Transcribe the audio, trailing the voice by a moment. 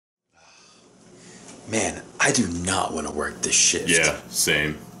Man, I do not want to work this shift. Yeah,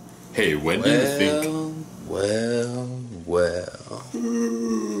 same. Hey, when do you think...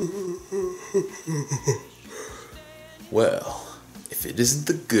 Well, if it isn't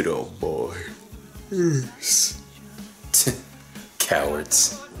the good old boy.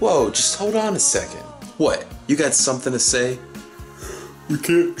 Cowards. Whoa, just hold on a second. What, you got something to say? We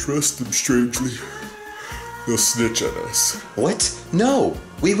can't trust them strangely. They'll snitch on us. What? No,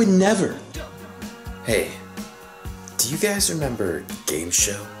 we would never. Hey, do you guys remember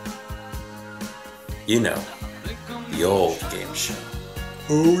Gameshow? You know, the old Gameshow.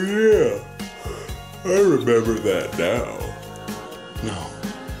 Oh yeah, I remember that now. No,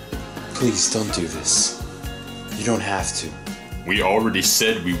 please don't do this. You don't have to. We already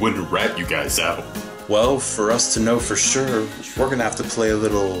said we wouldn't rat you guys out. Well, for us to know for sure, we're gonna have to play a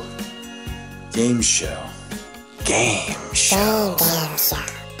little game show. Game show.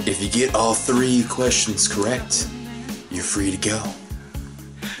 If you get all 3 questions correct, you're free to go.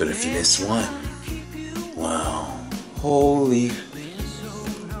 But if you miss one, well, holy.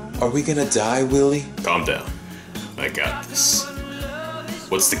 Are we gonna die, Willy? Calm down. I got this.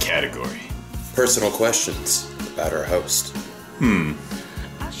 What's the category? Personal questions about our host.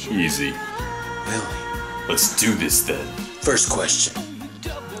 Easy. Willy. Let's do this then. First question.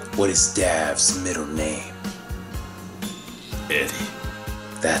 What is Dav's middle name? Eddie.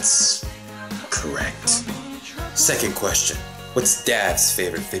 That's correct. Second question. What's Dav's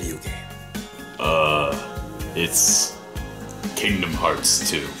favorite video game? It's Kingdom Hearts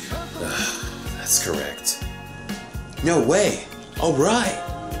 2. That's correct. No way. All right.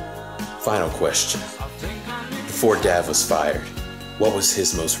 Final question. Before Dav was fired, what was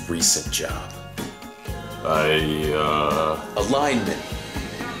his most recent job? A lineman.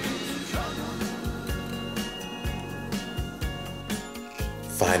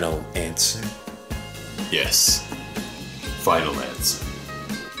 Final answer? Yes. Final answer.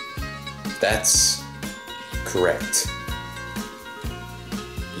 That's correct.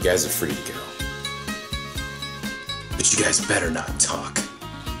 You guys are free to go. But you guys better not talk,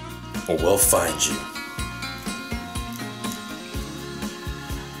 or we'll find you.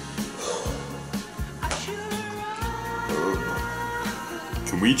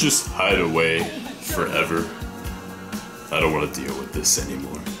 Can we just hide away forever? I don't want to deal with this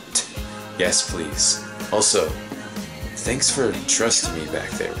anymore. Yes, please. Also, thanks for trusting me back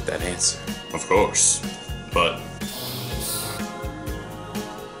there with that answer. Of course. But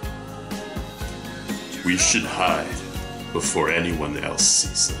we should hide before anyone else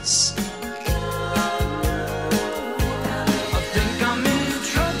sees us.